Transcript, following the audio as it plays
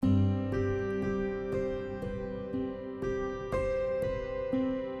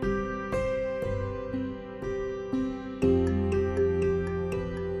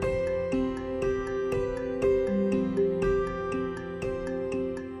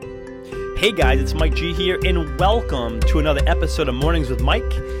Hey guys, it's Mike G here, and welcome to another episode of Mornings with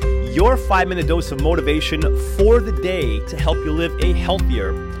Mike, your 5-minute dose of motivation for the day to help you live a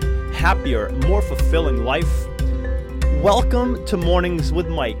healthier, happier, more fulfilling life. Welcome to Mornings with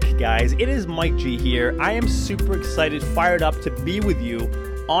Mike, guys. It is Mike G here. I am super excited, fired up to be with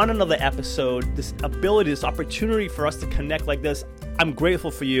you on another episode. This ability, this opportunity for us to connect like this, I'm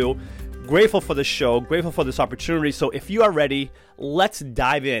grateful for you. Grateful for the show, grateful for this opportunity. So if you are ready, let's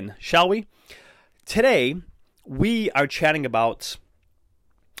dive in, shall we? Today, we are chatting about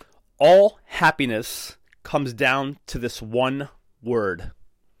all happiness comes down to this one word.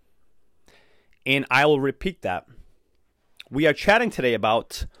 And I will repeat that. We are chatting today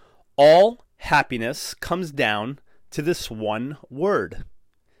about all happiness comes down to this one word.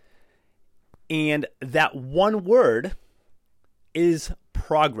 And that one word is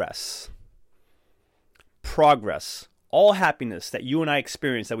progress. Progress. All happiness that you and I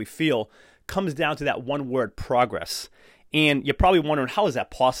experience, that we feel, comes down to that one word, progress. And you're probably wondering, how is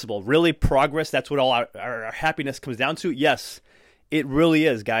that possible? Really, progress? That's what all our happiness comes down to? Yes, it really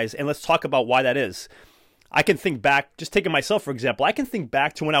is, guys. And let's talk about why that is. I can think back, just taking myself for example, I can think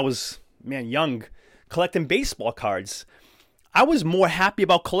back to when I was, young, collecting baseball cards. I was more happy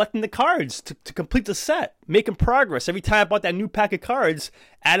about collecting the cards to complete the set, making progress. Every time I bought that new pack of cards,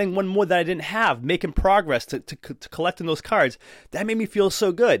 adding one more that I didn't have, making progress to collecting those cards. That made me feel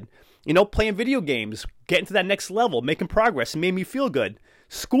so good. You know, playing video games, getting to that next level, making progress, it made me feel good.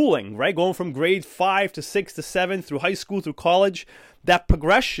 Schooling, right? Going from grade 5 to 6 to 7, through high school, through college, that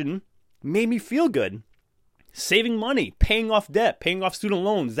progression made me feel good. Saving money, paying off debt, paying off student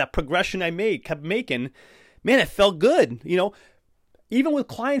loans, that progression I kept making, man, it felt good. You know, even with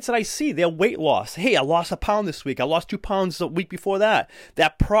clients that I see, their weight loss. Hey, I lost a pound this week. I lost 2 pounds the week before that.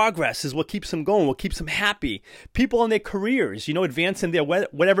 That progress is what keeps them going, what keeps them happy. People in their careers, advancing their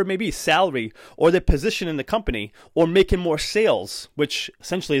whatever it may be, salary, or their position in the company, or making more sales, which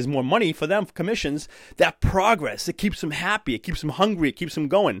essentially is more money for them, commissions. That progress, it keeps them happy. It keeps them hungry. It keeps them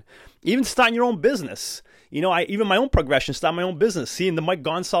going. Even starting your own business. Even my own progression, start my own business, seeing the Mike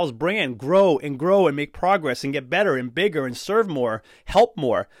Gonsalves brand grow and make progress and get better and bigger and serve more, help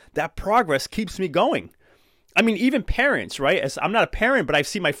more. That progress keeps me going. Even parents, right? I'm not a parent, but I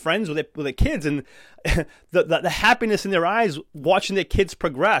see my friends with their kids, and the happiness in their eyes watching their kids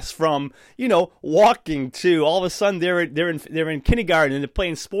progress from, walking to all of a sudden they're in kindergarten and they're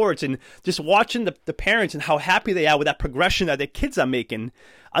playing sports, and just watching the parents and how happy they are with that progression that their kids are making.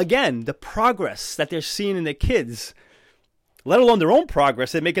 Again, the progress that they're seeing in their kids, let alone their own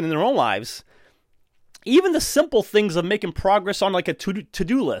progress they're making in their own lives. Even the simple things of making progress on like a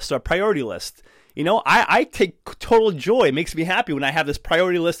to-do list or a priority list. I take total joy. It makes me happy when I have this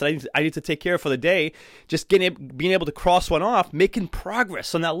priority list that I need to take care of for the day. Just being able to cross one off, making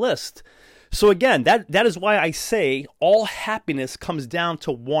progress on that list. So again, that is why I say all happiness comes down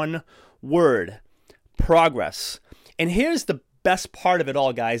to one word, progress. And here's the best part of it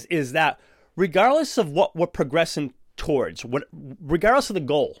all, guys, is that regardless of what we're progressing towards, regardless of the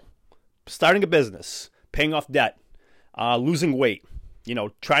goal, starting a business, paying off debt, losing weight,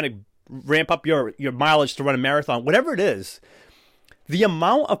 trying to ramp up your mileage to run a marathon, whatever it is, the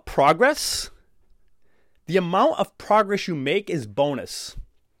amount of progress you make is bonus.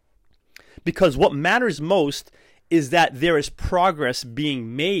 Because what matters most is that there is progress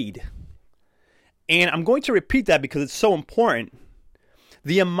being made. And I'm going to repeat that because it's so important.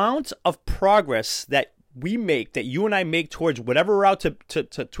 The amount of progress that we make, that you and I make towards whatever we're out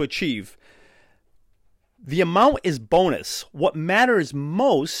to achieve, the amount is bonus. What matters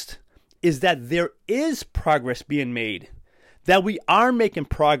most is that there is progress being made, that we are making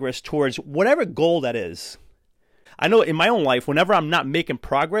progress towards whatever goal that is. I know in my own life, whenever I'm not making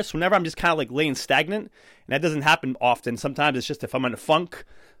progress, whenever I'm just kind of like laying stagnant, and that doesn't happen often, sometimes it's just if I'm in a funk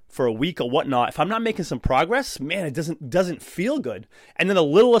for a week or whatnot, if I'm not making some progress, man, it doesn't feel good. And then the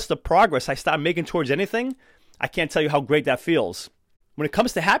littlest of progress I start making towards anything, I can't tell you how great that feels. When it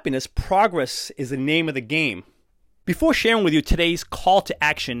comes to happiness, progress is the name of the game. Before sharing with you today's call to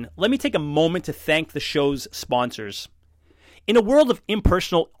action, let me take a moment to thank the show's sponsors. In a world of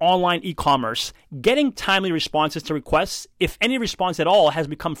impersonal online e-commerce, getting timely responses to requests, if any response at all, has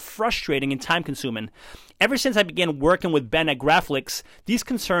become frustrating and time-consuming. Ever since I began working with Ben at Graphlix, these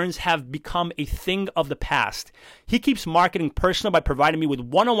concerns have become a thing of the past. He keeps marketing personal by providing me with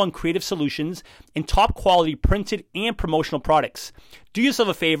one-on-one creative solutions and top-quality printed and promotional products. Do yourself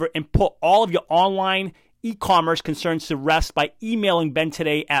a favor and put all of your online e-commerce concerns to rest by emailing Ben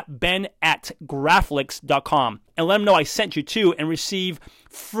today at ben@graflix.com and let him know I sent you too, and receive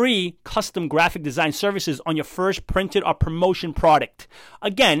free custom graphic design services on your first printed or promotion product.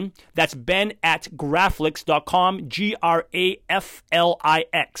 Again, that's ben@graflix.com,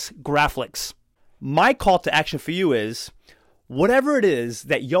 Graflix, Graflix. My call to action for you is, whatever it is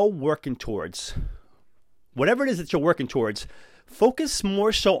that you're working towards, focus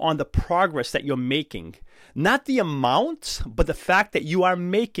more so on the progress that you're making. Not the amount, but the fact that you are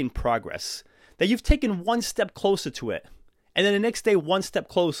making progress. That you've taken one step closer to it. And then the next day, one step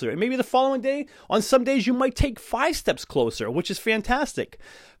closer. And maybe the following day, on some days, you might take 5 steps closer, which is fantastic.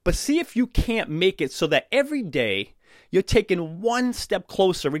 But see if you can't make it so that every day you're taking one step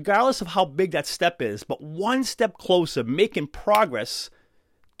closer, regardless of how big that step is, but one step closer, making progress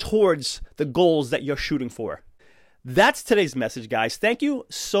towards the goals that you're shooting for. That's today's message, guys. Thank you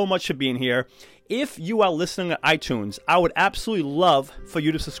so much for being here. If you are listening on iTunes, I would absolutely love for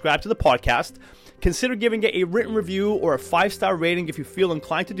you to subscribe to the podcast. Consider giving it a written review or a 5-star rating if you feel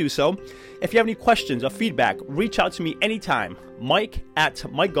inclined to do so. If you have any questions or feedback, reach out to me anytime,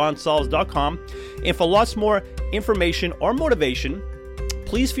 mike@mikegonsalves.com. And for lots more information or motivation,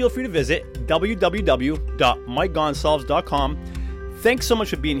 please feel free to visit www.mikegonsalves.com. Thanks so much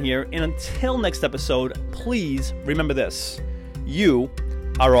for being here, and until next episode, please remember this: you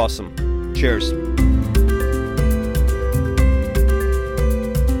are awesome. Cheers.